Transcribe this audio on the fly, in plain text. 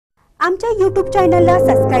आमच्या YouTube चॅनलला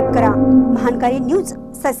subscribe करा, महानकारी न्यूज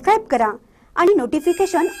सबस्क्राइब करा आणि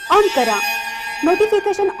नोटिफिकेशन ऑन करा।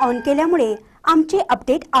 नोटिफिकेशन ऑन केल्यामुळे आमचे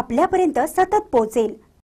अपडेट आपल्यापर्यंत सतत पोहोचेल।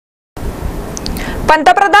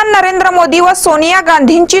 पंतप्रधान नरेंद्र मोदी व सोनिया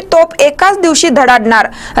गांधींची तोप एकाच दिवशी धडाडणार,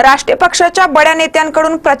 राष्ट्रीय पक्षाच्या बड्या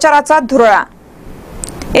नेत्यांकडून प्रचाराचा धुरळा।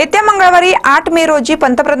 येत्या मंगळवारी 8 मे रोजी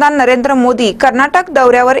पंतप्रधान नरेंद्र मोदी कर्नाटक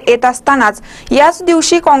दौऱ्यावर येत असतानाच याच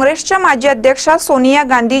दिवशी काँग्रेसच्या माजी अध्यक्षा सोनिया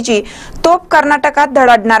गांधीजी तोप कर्नाटकात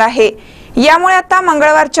धडाडणार आहे। यामुळे आता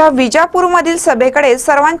मंगळवारच्या विजापूरमधील सभेकडे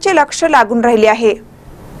सर्वांचे लक्ष लागून राहिले आहे।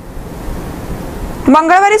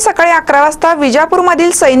 मंगळवारी सकाळी 11 वाजता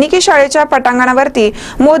विजापूरमधील सैनिकी शाळेच्या पटांगणावरती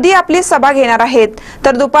मोदी आपली सभा घेणार आहेत,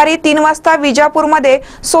 तर दुपारी 3 वाजता विजापूरमध्ये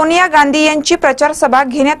सोनिया गांधी यांची प्रचार सभा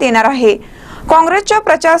घेण्यात येणार आहे। काँग्रेसच्या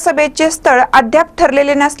प्रचार सभेचे स्थळ अद्याप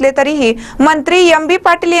ठरलेले नसले तरीही मंत्री एम.बी.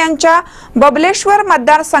 पाटील यांच्या बबलेश्वर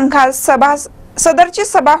मतदारसंघात सदरची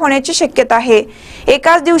सभा होण्याची शक्यता आहे।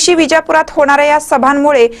 एकाच दिवशी विजापुरात होणाऱ्या या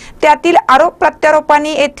सभांमुळे त्यातील आरोप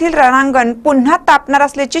प्रत्यारोपांनी येथील रणांगण पुन्हा तापणार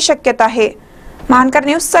असल्याची शक्यता आहे। महानकर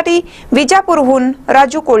न्यूज साठी विजापूरहून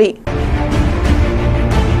राजू कोळी।